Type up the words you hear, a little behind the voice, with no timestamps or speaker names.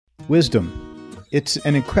Wisdom. It's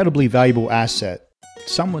an incredibly valuable asset.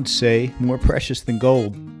 Some would say more precious than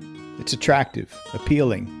gold. It's attractive,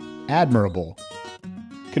 appealing, admirable.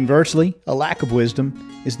 Conversely, a lack of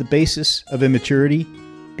wisdom is the basis of immaturity,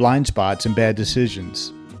 blind spots, and bad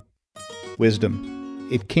decisions. Wisdom.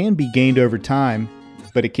 It can be gained over time,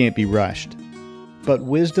 but it can't be rushed. But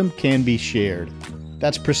wisdom can be shared.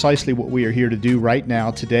 That's precisely what we are here to do right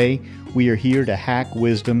now. Today, we are here to hack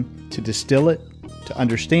wisdom, to distill it, to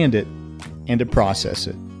understand it, and to process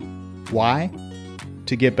it. Why?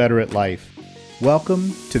 To get better at life.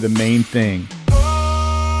 Welcome to The Main Thing.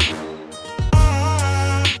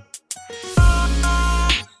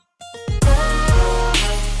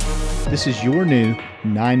 This is your new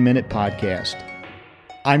 9-minute podcast.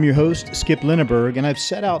 I'm your host, Skip Linneberg, and I've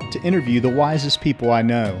set out to interview the wisest people I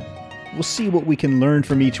know. We'll see what we can learn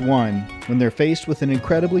from each one when they're faced with an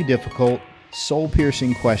incredibly difficult,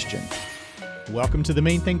 soul-piercing question. Welcome to the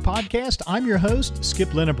Main Thing podcast. I'm your host,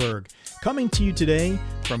 Skip Linneberg, coming to you today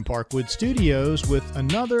from Parkwood Studios with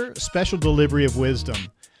another special delivery of wisdom.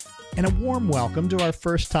 And a warm welcome to our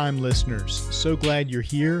first-time listeners. So glad you're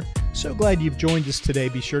here. So glad you've joined us today.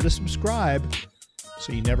 Be sure to subscribe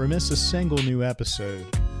so you never miss a single new episode.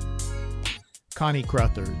 Connie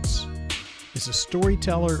Cruthirds is a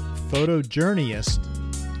storyteller, photo-journeyist,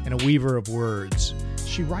 and a weaver of words.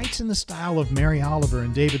 She writes in the style of Mary Oliver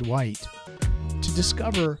and David Whyte to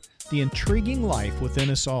discover the intriguing life within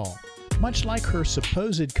us all. Much like her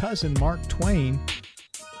supposed cousin Mark Twain,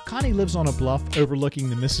 Connie lives on a bluff overlooking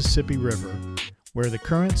the Mississippi River, where the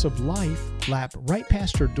currents of life lap right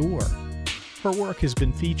past her door. Her work has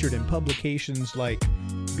been featured in publications like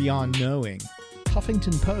Beyond Knowing,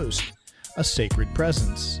 Huffington Post, A Sacred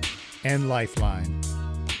Presence, and Lifeline.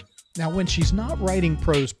 Now, when she's not writing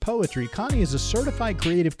prose poetry, Connie is a certified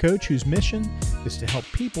creative coach whose mission is to help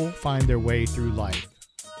people find their way through life.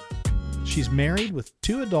 She's married with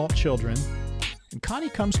 2 adult children, and Connie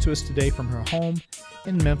comes to us today from her home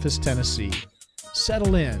in Memphis, Tennessee.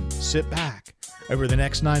 Settle in, sit back. Over the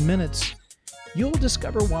next 9 minutes, you'll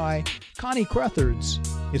discover why Connie Cruthirds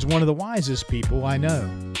is one of the wisest people I know.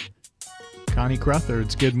 Connie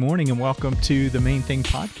Cruthirds, good morning and welcome to the Main Thing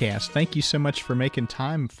podcast. Thank you so much for making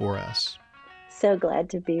time for us. So glad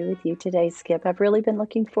to be with you today, Skip. I've really been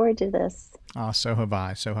looking forward to this. Oh, so have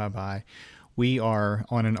I. So have I. We are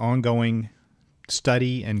on an ongoing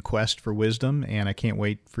study and quest for wisdom, and I can't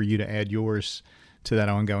wait for you to add yours to that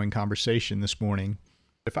ongoing conversation this morning.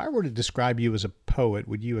 If I were to describe you as a poet,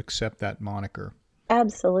 would you accept that moniker?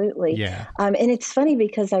 Absolutely. Yeah. And it's funny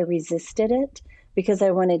because I resisted it because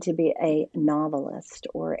I wanted to be a novelist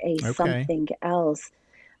or a something else.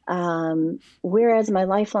 Whereas my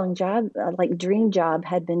lifelong job, dream job,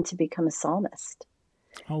 had been to become a psalmist.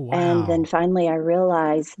 Oh, wow. And then finally I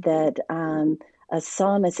realized that a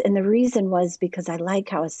psalmist, and the reason was because I like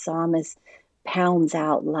how a psalmist pounds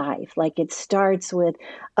out life. Like it starts with,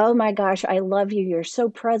 oh my gosh, I love you. You're so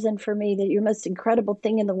present for me, that you're the most incredible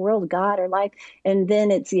thing in the world, God or life. And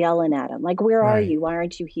then it's yelling at him. Like, where are you? Why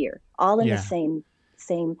aren't you here? All in the same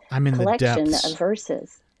I'm in collection the depths, of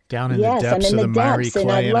verses. Down in the depths of the miry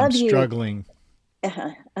clay, and I'm struggling.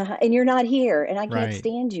 And you're not here, and I can't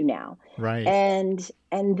stand you now. Right. And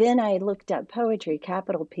then I looked up poetry,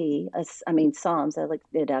 capital P, Psalms. I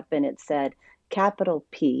looked it up, and it said capital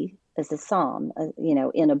P is a psalm,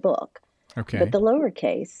 in a book. Okay. But the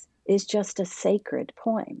lowercase is just a sacred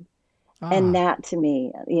poem. And that to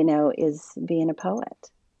me, is being a poet.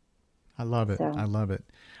 I love it. So. I love it.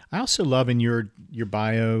 I also love in your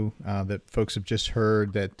bio that folks have just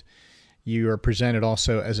heard that you are presented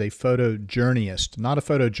also as a photo-journeyist, not a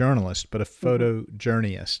photojournalist, but a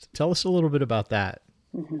photo-journeyist. Tell us a little bit about that.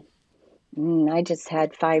 Mm-hmm. I just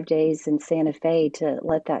had 5 days in Santa Fe to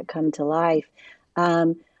let that come to life.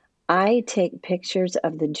 I take pictures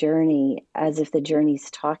of the journey as if the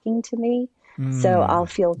journey's talking to me. So I'll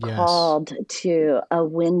feel called to a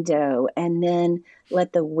window and then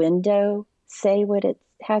let the window say what it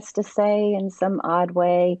has to say in some odd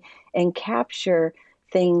way and capture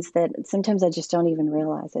things that sometimes I just don't even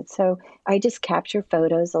realize it. So I just capture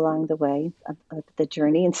photos along the way of the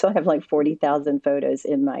journey. And so I have like 40,000 photos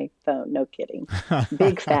in my phone. No kidding.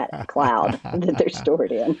 Big fat cloud that they're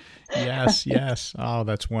stored in. Yes. Oh,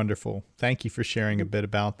 that's wonderful. Thank you for sharing a bit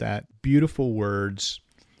about that. Beautiful words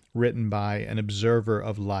written by an observer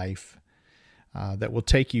of life that will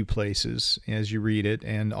take you places as you read it.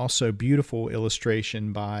 And also beautiful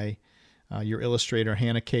illustration by your illustrator,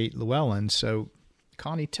 Hannah Kate Llewellyn. So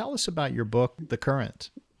Connie, tell us about your book, The Current.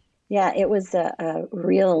 Yeah, it was a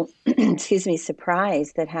real,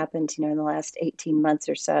 surprise that happened, in the last 18 months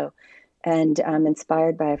or so. And I'm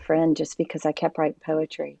inspired by a friend just because I kept writing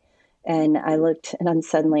poetry. And I looked, and then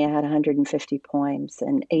suddenly I had 150 poems,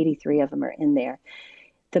 and 83 of them are in there.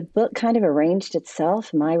 The book kind of arranged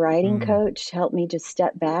itself. My writing coach helped me just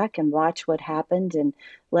step back and watch what happened and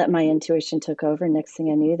let my intuition took over. Next thing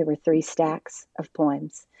I knew, there were 3 stacks of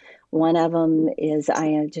poems. One of them is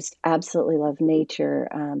I just absolutely love nature,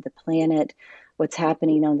 the planet, what's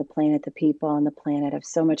happening on the planet, the people on the planet. I have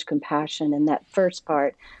so much compassion. And that first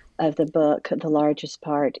part of the book, the largest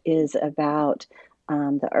part, is about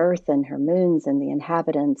the earth and her moons and the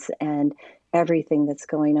inhabitants and everything that's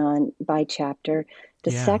going on by chapter.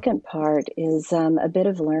 The second part is a bit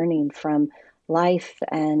of learning from life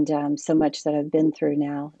and so much that I've been through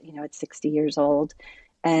now, at 60 years old.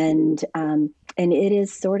 And it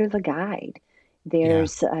is sort of a guide.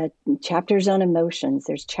 There's chapters on emotions.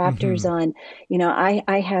 There's chapters on,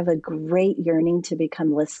 I have a great yearning to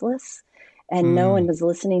become listless. And no one was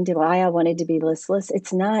listening to why I wanted to be listless.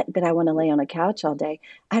 It's not that I want to lay on a couch all day.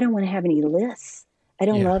 I don't want to have any lists. I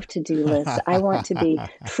don't love to do lists. I want to be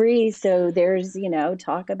free. So there's,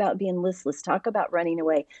 talk about being listless, talk about running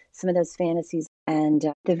away, some of those fantasies.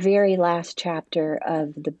 And the very last chapter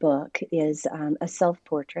of the book is a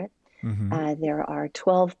self-portrait. There are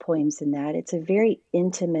 12 poems in that. It's a very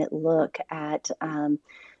intimate look at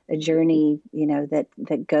a journey,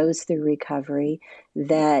 that goes through recovery,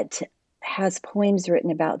 that has poems written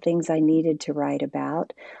about things I needed to write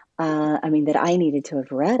about. That I needed to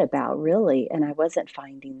have read about, really, and I wasn't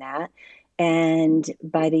finding that. And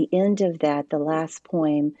by the end of that, the last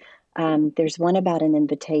poem, there's one about an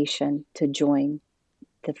invitation to join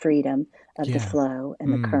the freedom of the flow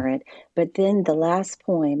and the current. But then the last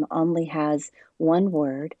poem only has one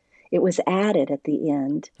word. It was added at the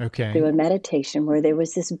end through a meditation where there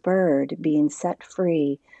was this bird being set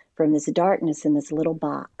free from this darkness in this little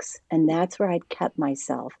box. And that's where I'd kept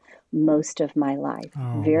myself most of my life,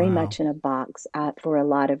 very much in a box for a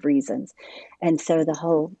lot of reasons. And so the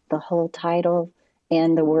whole title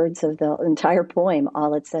and the words of the entire poem,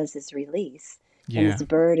 all it says is release. And this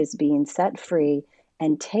bird is being set free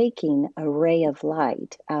and taking a ray of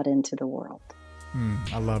light out into the world.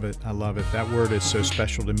 I love it. I love it. That word is so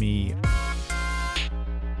special to me.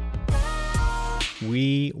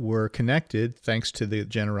 We were connected thanks to the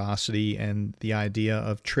generosity and the idea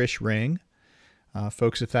of Trish Ring.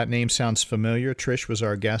 Folks, if that name sounds familiar, Trish was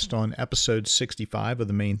our guest on episode 65 of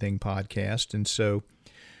the Main Thing podcast. And so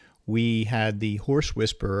we had the horse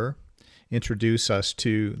whisperer introduce us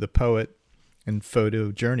to the poet and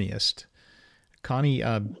photo-journeyist. Connie,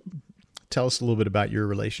 tell us a little bit about your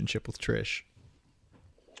relationship with Trish.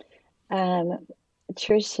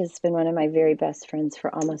 Trish has been one of my very best friends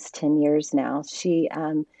for almost 10 years now. She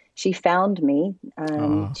found me.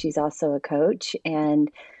 She's also a coach,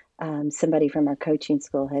 and somebody from our coaching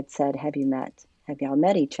school had said, have y'all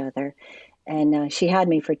met each other? And she had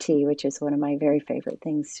me for tea, which is one of my very favorite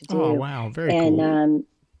things to do. Oh, wow. Very cool.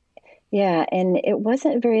 And it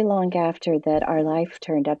wasn't very long after that our life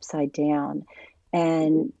turned upside down.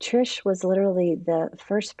 And Trish was literally the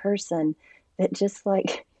first person that just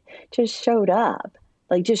showed up.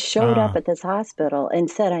 Just showed up at this hospital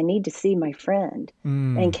and said, I need to see my friend.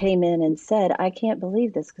 And came in and said, I can't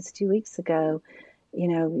believe this because 2 weeks ago,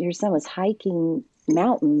 your son was hiking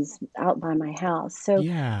mountains out by my house. So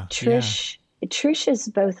Trish is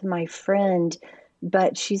both my friend,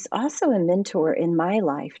 but she's also a mentor in my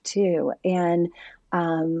life too. And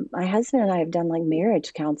my husband and I have done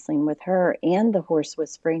marriage counseling with her and the horse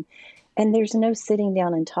whispering. And there's no sitting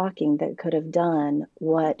down and talking that could have done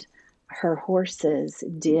what her horses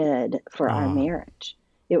did for our marriage.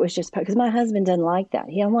 It was just because my husband doesn't like that.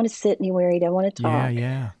 He don't want to sit anywhere. He don't want to talk.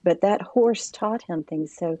 But that horse taught him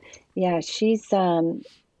things. So she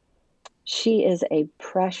is a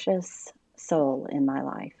precious soul in my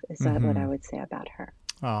life. Is that what I would say about her?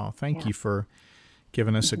 Oh, thank you for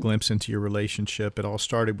giving us a glimpse into your relationship. It all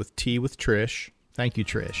started with tea with Trish. Thank you,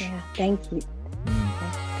 Trish. Yeah, thank you.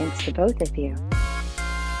 Thanks to both of you.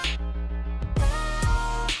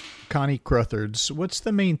 Connie Cruthirds, what's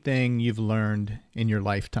the main thing you've learned in your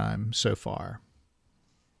lifetime so far?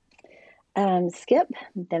 Skip,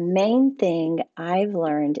 the main thing I've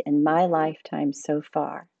learned in my lifetime so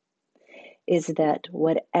far is that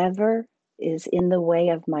whatever is in the way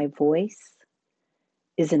of my voice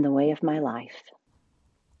is in the way of my life.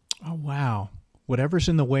 Oh, wow. Whatever's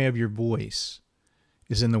in the way of your voice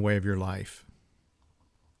is in the way of your life.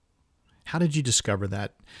 How did you discover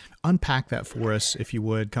that? Unpack that for us, if you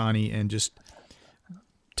would, Connie, and just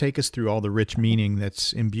take us through all the rich meaning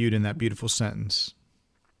that's imbued in that beautiful sentence.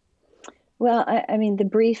 Well, the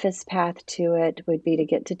briefest path to it would be to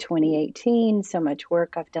get to 2018, so much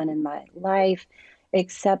work I've done in my life,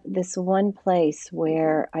 except this one place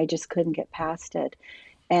where I just couldn't get past it.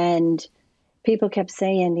 And people kept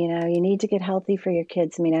saying, you need to get healthy for your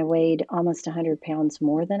kids. I mean, I weighed almost 100 pounds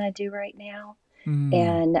more than I do right now. Mm.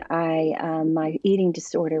 And my eating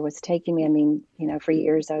disorder was taking me. I mean, for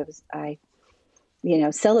years I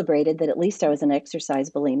celebrated that at least I was an exercise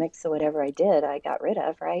bulimic. So whatever I did, I got rid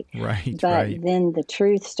of, right? Right, But right. then the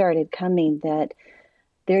truth started coming that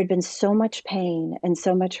there had been so much pain and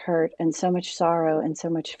so much hurt and so much sorrow and so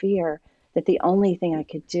much fear that the only thing I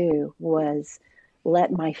could do was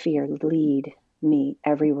let my fear lead me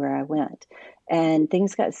everywhere I went. And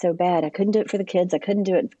things got so bad. I couldn't do it for the kids. I couldn't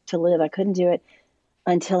do it to live. I couldn't do it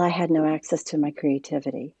until I had no access to my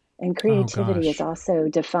creativity. And Oh, creativity is gosh. also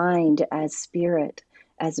defined as spirit,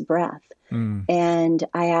 as breath. Mm. And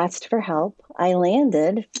I asked for help. I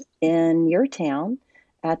landed in your town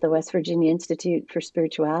at the West Virginia Institute for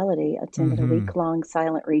Spirituality, attended a Mm-hmm. week-long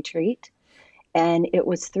silent retreat. And it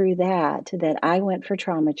was through that I went for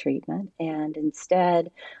trauma treatment. And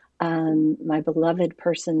instead, my beloved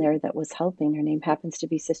person there that was helping, her name happens to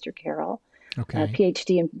be Sister Carol, a Okay.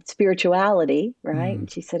 PhD in spirituality, right? Mm.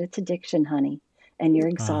 And she said, it's addiction, honey, and you're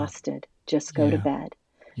Ah, exhausted. Just go to yeah, bed.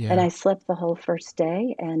 And yeah. I slept the whole first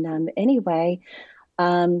day. And anyway,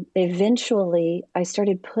 eventually I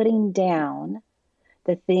started putting down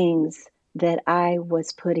the things that I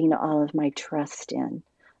was putting all of my trust in,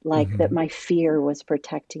 like that Mm-hmm. my fear was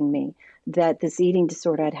protecting me, that this eating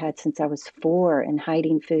disorder I'd had since I was 4 and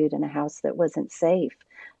hiding food in a house that wasn't safe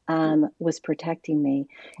was protecting me,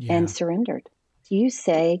 and Yeah. surrendered. You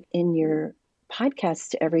say in your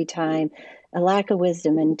podcast every time, a lack of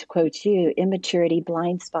wisdom, and to quote you, immaturity,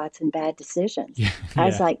 blind spots, and bad decisions. Yeah. I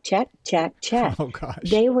was Yeah. like, check, check, check. Oh, gosh.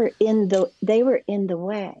 They were in the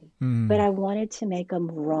way, but Mm. I wanted to make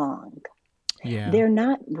them wrong. Yeah. They're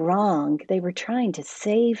not wrong. They were trying to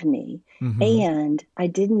save me, Mm-hmm. and I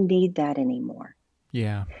didn't need that anymore.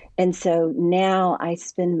 Yeah. And so now I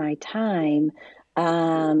spend my time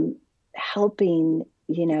um, helping,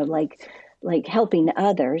 like helping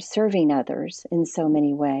others, serving others in so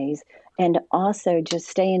many ways, and also just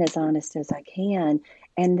staying as honest as I can,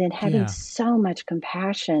 and then having Yeah. so much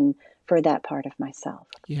compassion for that part of myself.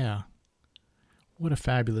 Yeah. What a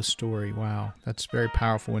fabulous story. Wow. That's very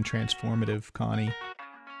powerful and transformative, Connie.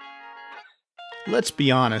 Let's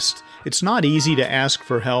be honest, it's not easy to ask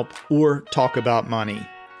for help or talk about money.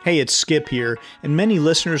 Hey, it's Skip here, and many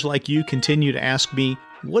listeners like you continue to ask me,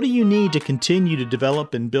 what do you need to continue to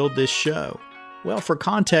develop and build this show? Well, for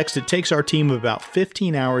context, it takes our team about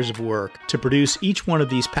 15 hours of work to produce each one of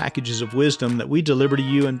these packages of wisdom that we deliver to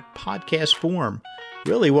you in podcast form.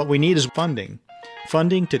 Really, what we need is funding.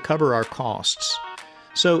 Funding to cover our costs.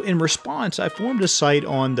 So in response, I formed a site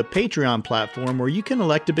on the Patreon platform where you can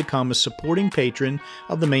elect to become a supporting patron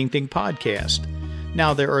of the Main Thing podcast.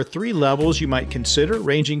 Now, there are 3 levels you might consider,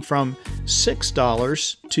 ranging from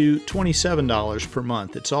 $6 to $27 per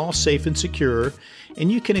month. It's all safe and secure, and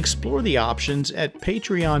you can explore the options at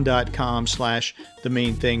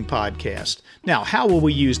patreon.com/themainthingpodcast. Now, how will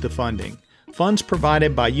we use the funding? Funds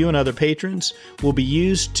provided by you and other patrons will be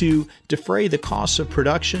used to defray the costs of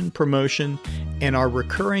production, promotion, and our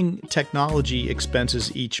recurring technology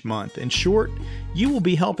expenses each month. In short, you will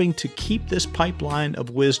be helping to keep this pipeline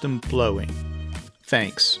of wisdom flowing.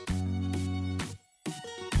 Thanks.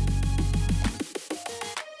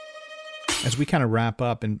 As we kind of wrap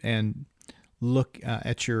up and look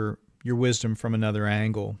at your wisdom from another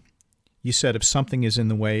angle, you said if something is in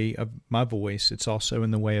the way of my voice, it's also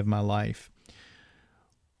in the way of my life.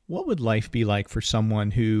 What would life be like for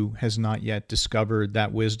someone who has not yet discovered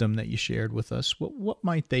that wisdom that you shared with us? What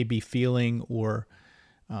might they be feeling or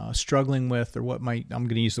struggling with, or what might, I'm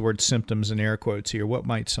going to use the word symptoms in air quotes here, what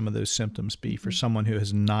might some of those symptoms be for someone who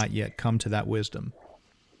has not yet come to that wisdom?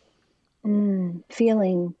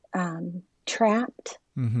 Feeling trapped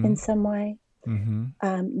Mm-hmm. in some way.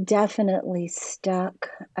 Mm-hmm. Definitely stuck.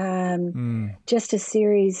 Mm. Just a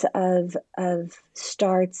series of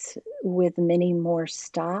starts with many more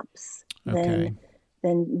stops Okay.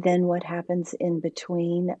 than what happens in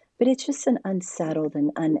between. But it's just an unsettled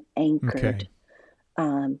and unanchored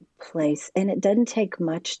Okay. place, and it doesn't take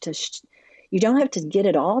much to. You don't have to get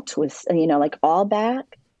it all like all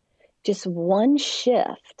back. Just one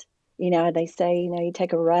shift. They say, you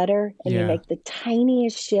take a rudder and you Yeah. make the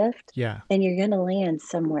tiniest shift Yeah. and you're going to land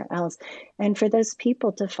somewhere else. And for those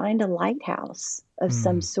people to find a lighthouse of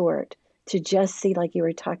some Mm. sort, to just see, like you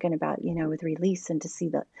were talking about, with release, and to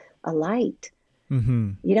see a light.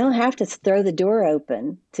 Mm-hmm. You don't have to throw the door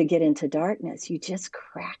open to get into darkness. You just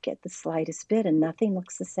crack it the slightest bit and nothing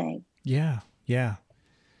looks the same. Yeah. Yeah.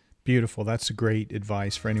 Beautiful. That's a great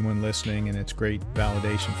advice for anyone listening, and it's great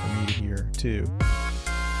validation for me to hear too.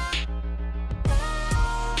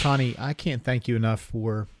 Connie, I can't thank you enough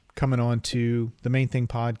for coming on to the Main Thing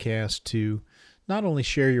podcast to not only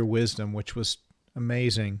share your wisdom, which was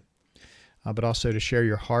amazing, but also to share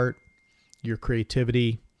your heart, your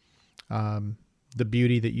creativity, the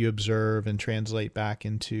beauty that you observe and translate back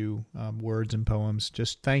into words and poems.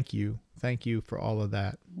 Just thank you. Thank you for all of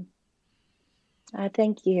that.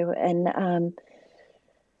 Thank you. And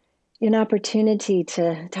an opportunity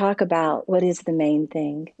to talk about what is the main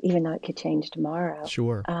thing, even though it could change tomorrow.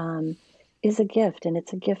 Sure. Is a gift, and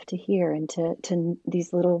it's a gift to hear and to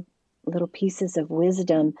these little pieces of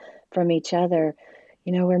wisdom from each other.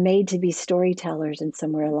 We're made to be storytellers, and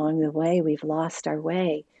somewhere along the way, we've lost our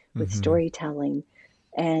way with storytelling.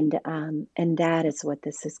 And that is what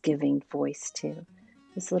this is giving voice to.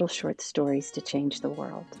 These little short stories to change the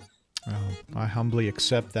world. Oh, I humbly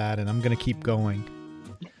accept that, and I'm going to keep going.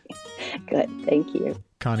 Good. Thank you.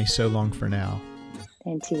 Connie, so long for now.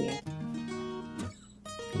 And to you.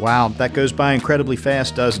 Wow, that goes by incredibly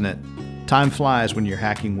fast, doesn't it? Time flies when you're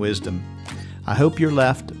hacking wisdom. I hope you're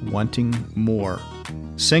left wanting more.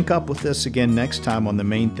 Sync up with us again next time on The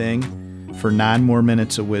Main Thing for 9 more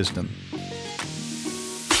minutes of wisdom.